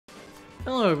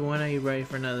Hello everyone, are you ready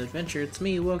for another adventure? It's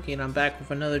me, Woki, and I'm back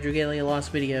with another Dragalia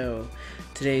Lost video.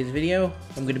 Today's video,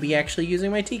 I'm going to be actually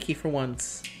using my Tiki for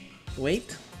once.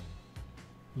 Wait.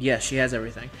 Yes, she has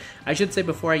everything. I should say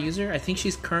before I use her, I think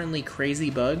she's currently crazy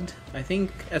bugged. I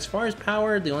think as far as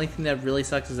power, the only thing that really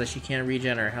sucks is that she can't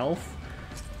regen her health.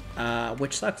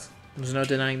 Which sucks. There's no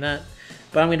denying that.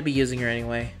 But I'm going to be using her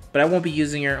anyway. But I won't be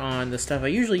using her on the stuff I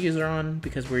usually use her on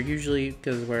because we're here for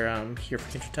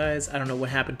Kinship Ties. I don't know what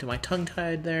happened to my tongue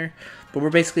tied there, but we're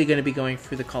basically going to be going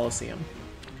through the Coliseum.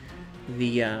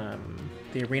 The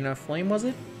Arena of Flame, was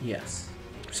it? Yes.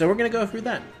 So we're going to go through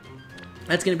that.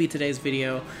 That's going to be today's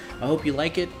video. I hope you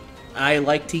like it. I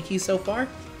like Tiki so far.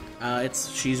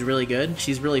 She's really good.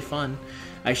 She's really fun,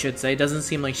 I should say. Doesn't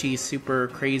seem like she's super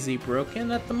crazy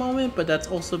broken at the moment, but that's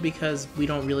also because we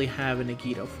don't really have a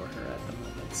Nagito for her at the moment.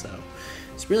 So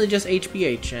it's really just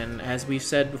HBH, and as we've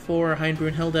said before,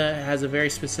 Heinbrunhilde has a very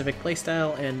specific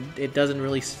playstyle, and it doesn't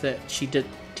really fit.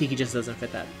 Tiki just doesn't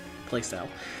fit that playstyle.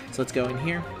 So let's go in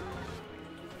here.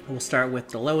 We'll start with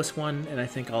the lowest one, and I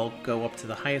think I'll go up to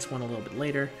the highest one a little bit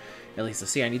later. At least to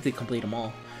see, I need to complete them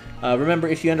all. Remember,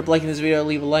 if you end up liking this video,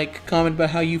 leave a like, comment about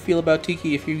how you feel about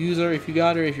Tiki, if you use her, if you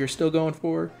got her, if you're still going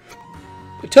for her.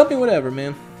 But tell me whatever,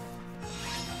 man.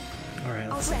 Alright,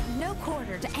 let's see. No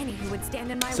quarter to any who would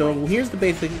stand in my So way. here's the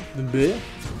basic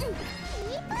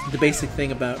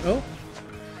thing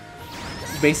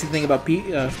about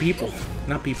people,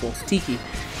 not people, Tiki,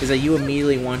 is that you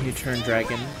immediately want to turn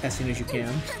dragon as soon as you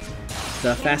can.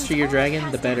 The faster your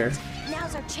dragon, the better.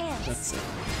 Now's our chance. Let's see.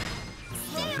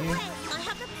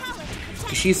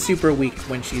 Because she's super weak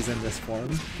when she's in this form.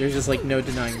 There's just like no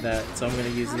denying that. So I'm gonna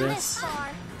use this.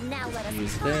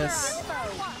 Use this.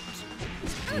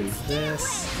 Use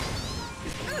this.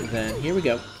 Then here we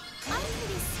go.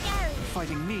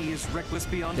 Fighting me is reckless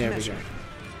beyond There we measure. go.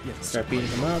 Yes. Start beating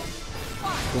him up.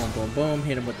 Boom, boom, boom.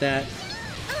 Hit him with that.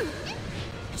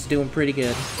 He's doing pretty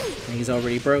good. And he's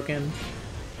already broken.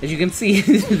 As you can see,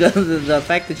 the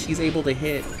fact that she's able to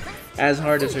hit as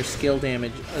hard as her skill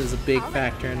damage is a big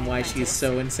factor in why she's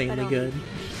so insanely good.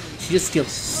 She just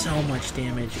deals so much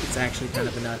damage, it's actually kind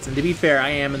of nuts. And to be fair, I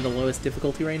am in the lowest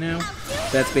difficulty right now.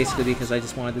 That's basically because I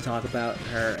just wanted to talk about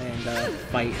her and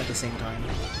fight at the same time.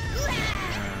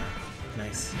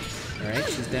 Nice. Alright,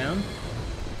 she's down.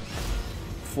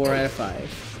 4 out of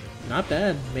 5. Not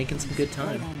bad, making some good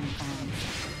time.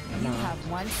 Come on. Have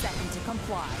 1 second to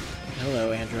comply.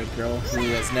 Hello, android girl, who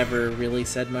has never really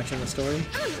said much in the story.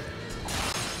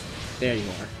 There you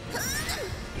are.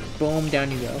 Boom, down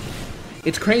you go.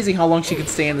 It's crazy how long she can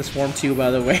stay in this form too, by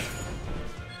the way.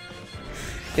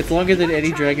 It's longer than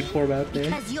any dragon form out there.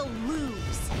 Because you'll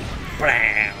lose.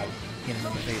 Brow! Hit him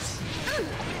in the face.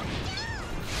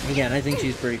 Again, I think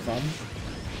she's pretty fun.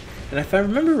 And if I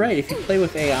remember right, if you play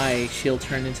with AI, she'll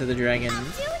turn into the dragon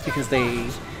because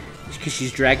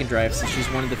she's dragon drive, so she's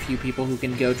one of the few people who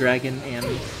can go dragon and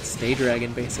stay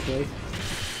dragon, basically.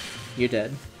 You're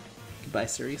dead. Goodbye,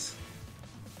 Ceres.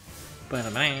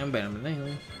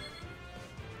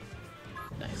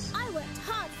 Nice. I worked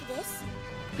hard for this.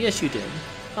 Yes, you did.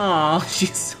 Aw,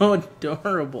 she's so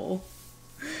adorable.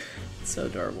 It's so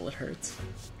adorable, it hurts.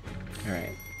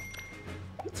 Alright.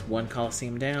 It's 1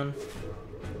 Coliseum down.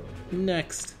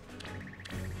 Next.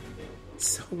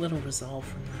 So little resolve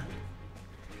from that.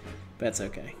 But that's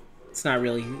okay. It's not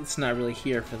really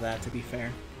here for that, to be fair.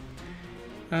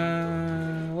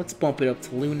 Let's bump it up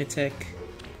to Lunatic.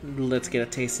 Let's get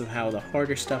a taste of how the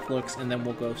harder stuff looks, and then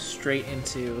we'll go straight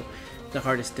into the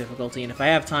hardest difficulty. And if I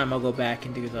have time, I'll go back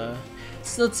and do the...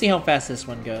 So let's see how fast this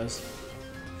one goes.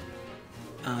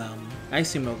 I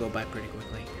assume it'll go by pretty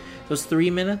quickly. It was 3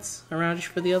 minutes around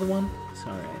for the other one? It's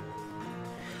alright.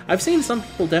 I've seen some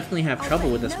people definitely have trouble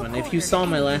with this one. If you saw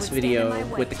my last video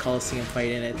with the Coliseum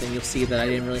fight in it, then you'll see that I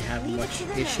didn't really have much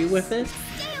issue with it.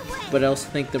 But I also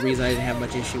think the reason I didn't have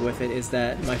much issue with it is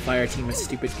that my fire team is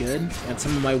stupid good, and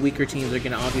some of my weaker teams are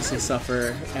going to obviously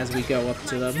suffer as we go up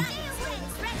to them.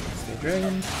 Let's go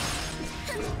dragon.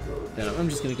 Then I'm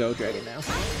just going to go dragon now.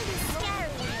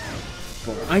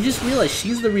 Boom. I just realized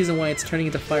she's the reason why it's turning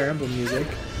into Fire Emblem music.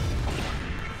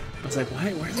 I was like,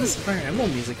 where's this Fire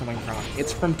Emblem music coming from?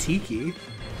 It's from Tiki.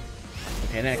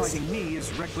 Okay, next. Fighting me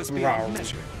is reckless beyond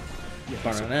measure.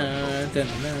 That's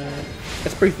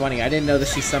pretty funny. I didn't know that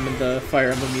she summoned the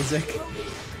Fire Emblem music.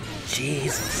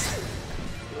 Jesus.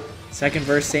 Second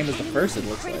verse, same as the first, it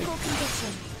looks like.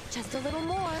 Just a little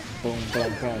more. Boom,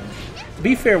 boom, boom. To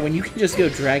be fair, when you can just go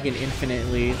dragon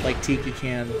infinitely, like Tiki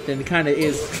can, then it kind of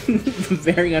is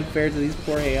very unfair to these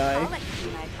poor AI. I'll let you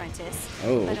be my apprentice.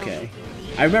 Oh, okay.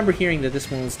 I remember hearing that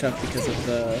this one was tough because of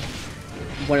the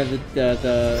one of the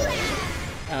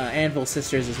Anvil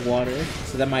Sisters is water,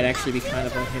 so that might actually be kind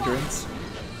of a hindrance.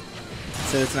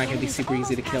 So it's not going to be super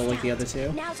easy to kill like the other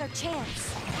two. Now's our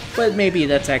chance. But maybe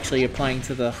that's actually applying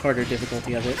to the harder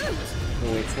difficulty of it.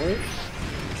 We'll wait for it.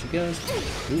 There she goes.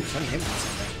 Ooh, someone hit me with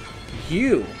something.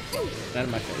 You! Out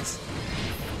of my face.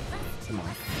 Come on.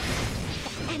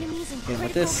 Enemies in Hit him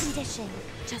with critical this. condition.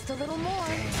 Just a little more.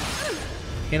 Dang.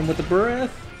 Hit him with the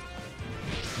breath.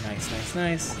 Nice, nice,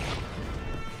 nice.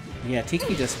 Yeah,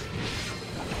 Tiki just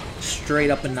straight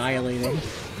up annihilating.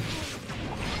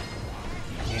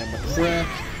 Hit him with the breath.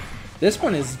 This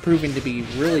one is proving to be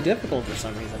really difficult for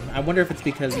some reason. I wonder if it's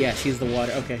because, yeah, she's the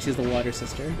water. Okay, she's the water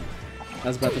sister. I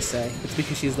was about to say. It's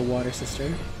because she's the water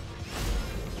sister.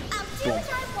 Boom.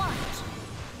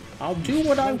 I'll do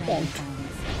what I want.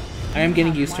 I am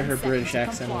getting used to her British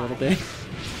accent a little bit.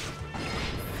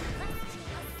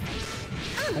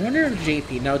 I wonder if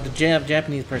JP... No, the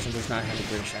Japanese person does not have a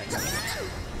British accent.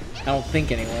 I don't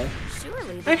think, anyway.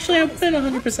 Actually, I bet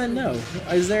 100% no.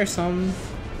 Is there some...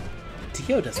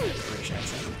 Dio doesn't have a British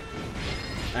accent.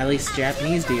 At least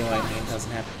Japanese Dio, I mean,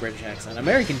 doesn't have a British accent.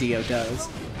 American Dio does.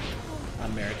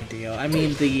 American Dio. I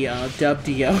mean the dub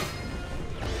Dio.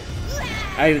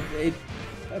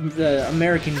 The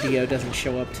American Dio doesn't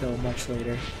show up till much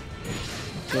later.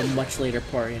 To a much later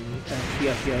part in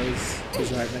Hyo's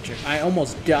Bizarre Adventure. I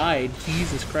almost died.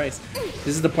 Jesus Christ. This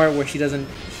is the part where she doesn't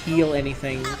heal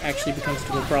anything. Actually becomes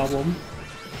to a problem.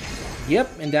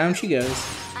 Yep, and down she goes.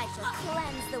 I shall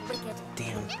cleanse the wicked.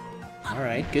 Damn.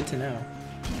 Alright, good to know.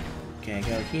 Okay,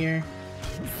 go here.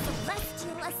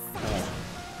 Celestial assault. Oh.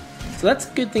 So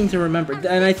that's a good thing to remember.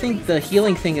 And I think the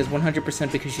healing thing is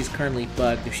 100% because she's currently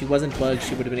bugged. If she wasn't bugged,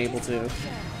 she would have been able to.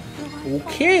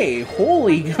 Okay,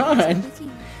 holy god.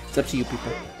 It's up to you,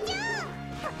 people.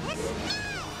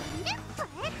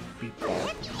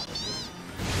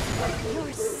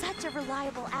 You're such a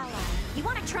reliable ally. You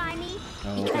want to try me?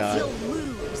 Oh, because God. you'll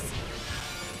lose.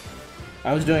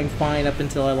 I was doing fine up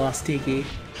until I lost Tiki.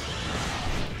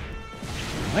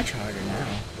 Much harder now.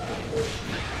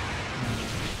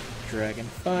 Dragon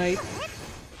fight.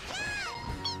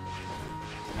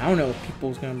 I don't know if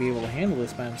people's gonna be able to handle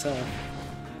this by himself.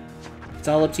 It's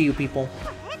all up to you, people.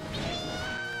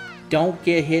 Don't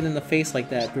get hit in the face like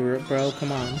that, bro.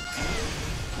 Come on.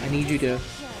 I need you to...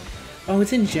 Oh,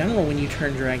 it's in general when you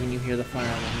turn dragon you hear the fire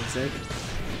music.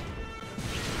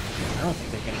 I don't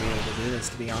think they're gonna be able to do this,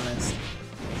 to be honest.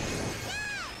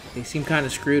 They seem kind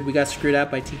of screwed. We got screwed out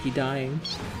by Tiki dying.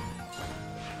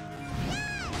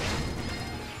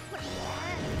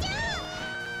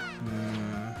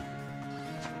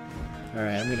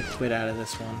 Alright, I'm gonna quit out of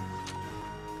this one.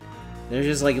 There's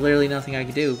just like literally nothing I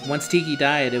could do. Once Tiki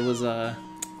died, it was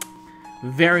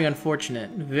very unfortunate.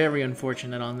 Very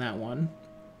unfortunate on that one.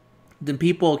 Then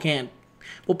people can't...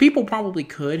 Well, people probably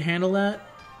could handle that.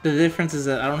 The difference is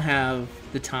that I don't have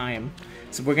the time.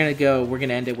 So we're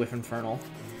gonna end it with Infernal.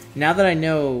 Now that I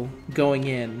know going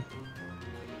in...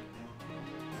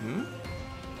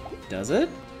 Does it?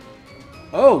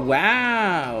 Oh,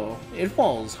 wow! It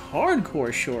falls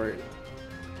hardcore short.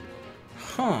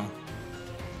 Huh.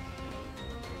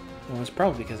 Well, it's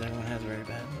probably because everyone has very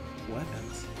bad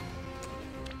weapons.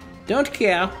 Don't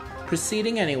care.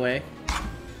 Proceeding anyway.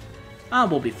 Ah,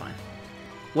 we'll be fine.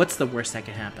 What's the worst that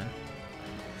can happen?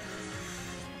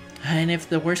 And if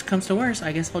the worst comes to worst,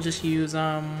 I guess I'll just use,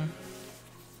 I'll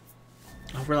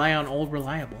rely on old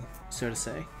reliable, so to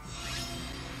say.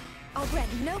 I'll grant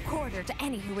no quarter to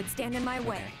any who would stand in my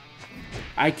way.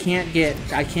 Okay.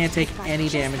 I can't take any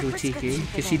damage with Tiki.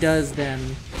 If she does, then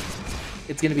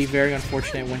it's gonna be very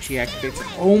unfortunate when she activates.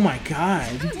 Oh my god!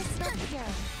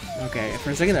 Okay,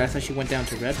 for a second there I thought she went down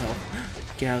to red health.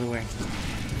 Get out of the way.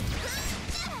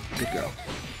 Good girl.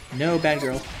 No, bad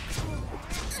girl.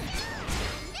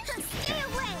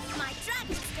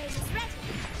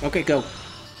 Okay, go.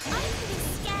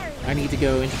 I need to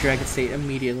go into Dragon State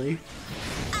immediately.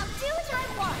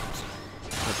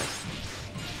 Perfect.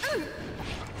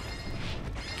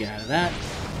 Get out of that.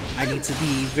 I need to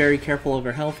be very careful of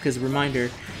her health, because reminder,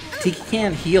 Tiki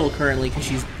can't heal currently because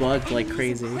she's bugged like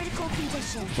crazy.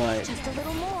 But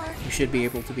you should be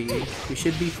able to be... We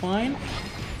should be fine.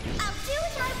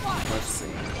 Let's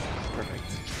see.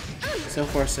 Perfect. So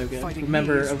far, so good.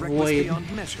 Remember, avoid...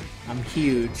 I'm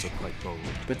huge,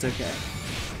 but it's okay.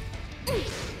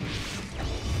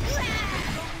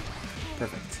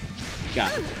 Perfect.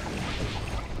 Got it.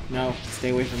 No, stay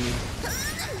away from me.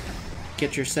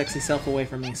 Get your sexy self away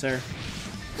from me, sir.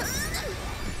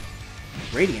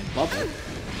 Radiant Bubble?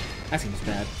 That seems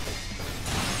bad.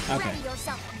 Okay.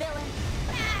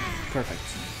 Perfect.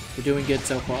 We're doing good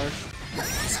so far.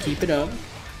 Just keep it up.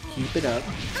 Keep it up.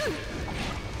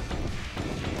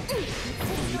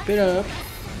 Keep it up.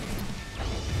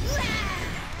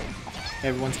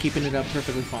 Everyone's keeping it up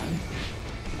perfectly fine.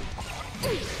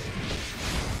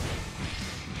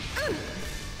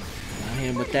 I hit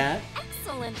him with that.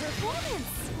 Excellent performance.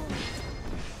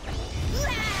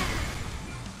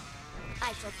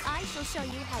 I shall show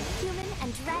you how human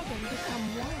and dragon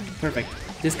become one. Perfect.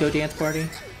 Disco dance party.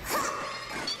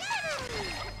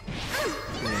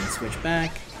 And then switch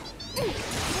back.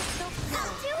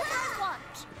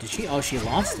 Did she? Oh, she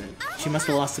lost it. She must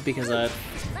have lost it because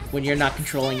when you're not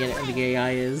controlling it and the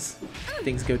AI is,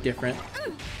 things go different.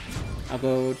 I'll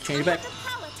go change it back.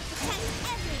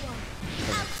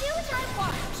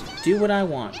 Do what I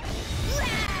want.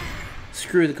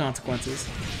 Screw the consequences.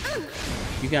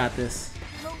 You got this.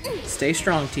 Stay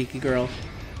strong, Tiki girl.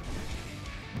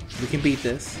 We can beat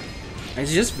this.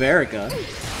 It's just Verica.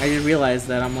 I just realized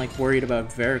that I'm like worried about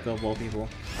Verica of all people.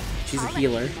 She's a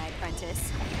healer.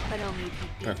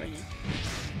 Perfect.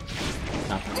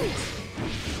 Not perfect.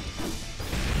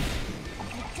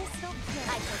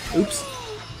 Oops.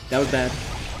 That was bad.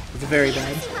 It was very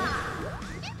bad.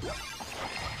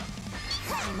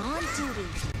 I'm on duty.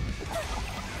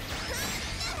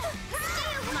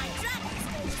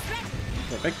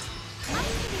 Perfect.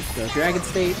 Go Dragon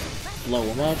State. Blow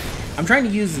him up. I'm trying to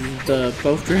use the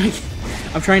both dragon.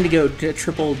 I'm trying to go to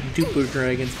triple duper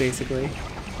dragons basically.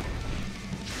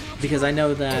 Because I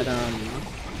know that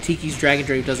Tiki's Dragon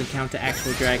Drave doesn't count to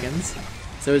actual dragons.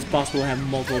 So it's possible to have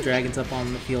multiple dragons up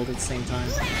on the field at the same time.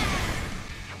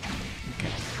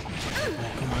 Okay.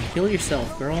 Oh, come on, heal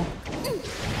yourself, girl.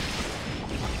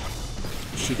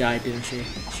 She died, didn't she?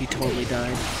 She totally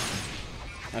died.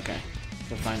 Okay.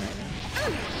 We're fine right now.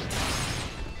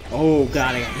 Oh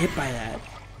god, I got hit by that.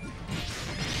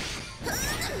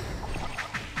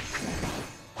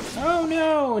 Oh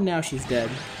no! Now she's dead.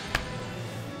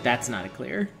 That's not a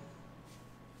clear.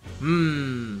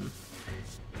 Man,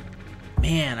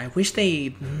 I wish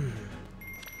they...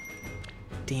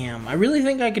 Damn, I really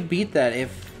think I could beat that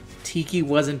if Tiki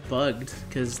wasn't bugged,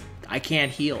 because I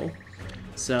can't heal.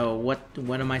 So what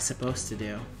am I supposed to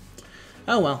do?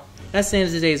 Oh well, that's the end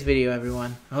of today's video,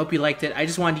 everyone. I hope you liked it. I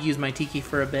just wanted to use my Tiki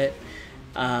for a bit.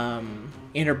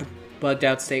 In her bugged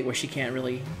out state where she can't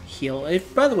really heal.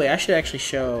 By the way, I should actually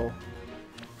show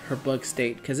her bug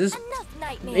state, because this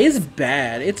is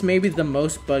bad. It's maybe the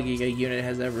most buggy a unit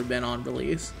has ever been on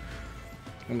release.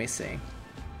 Let me see.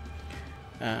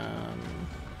 Let's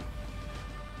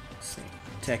see.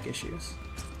 Tech issues.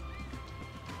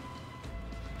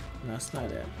 No, that's not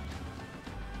it.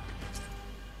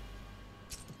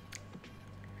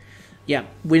 Yeah,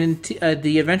 when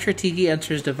the adventurer Tiki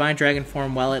enters Divine Dragon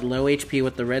form while at low HP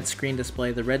with the red screen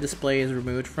display, the red display is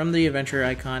removed from the adventurer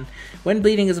icon. When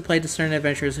bleeding is applied to certain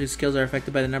adventurers whose skills are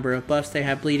affected by the number of buffs they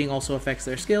have, bleeding also affects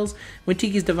their skills. When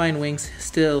Tiki's Divine Wings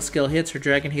skill hits, her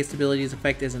Dragon Haste ability's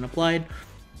effect isn't applied.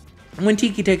 When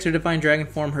Tiki takes her Divine Dragon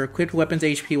form, her equipped weapon's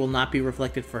HP will not be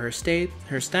reflected for her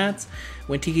stats.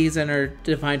 When Tiki is in her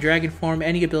Divine Dragon form,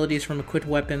 any abilities from equipped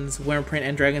weapons, Wearprint,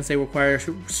 and Dragon State require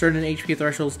certain HP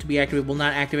thresholds to be activated will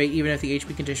not activate even if the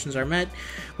HP conditions are met.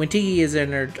 When Tiki is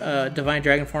in her Divine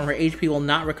Dragon form, her HP will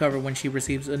not recover when she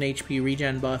receives an HP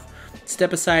regen buff.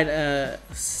 Steps inside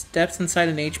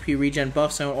an HP regen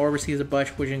buff zone or receives a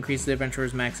buff which increases the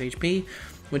adventurer's max HP.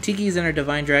 When Tiki is in her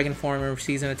Divine Dragon form and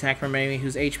receives an attack from an enemy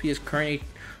whose HP is current,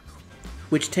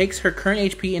 which takes her current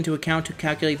HP into account to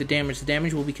calculate the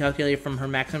damage will be calculated from her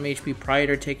maximum HP prior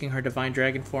to taking her Divine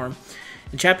Dragon form.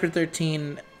 In Chapter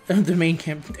 13, the main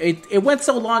camp, it went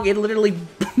so long, it literally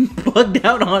bugged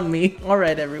out on me.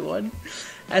 Alright, everyone.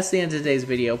 That's the end of today's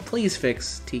video. Please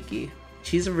fix Tiki.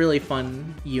 She's a really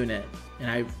fun unit, and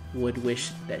I would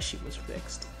wish that she was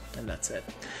fixed. And that's it.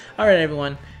 Alright,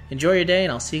 everyone. Enjoy your day,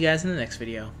 and I'll see you guys in the next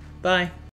video. Bye!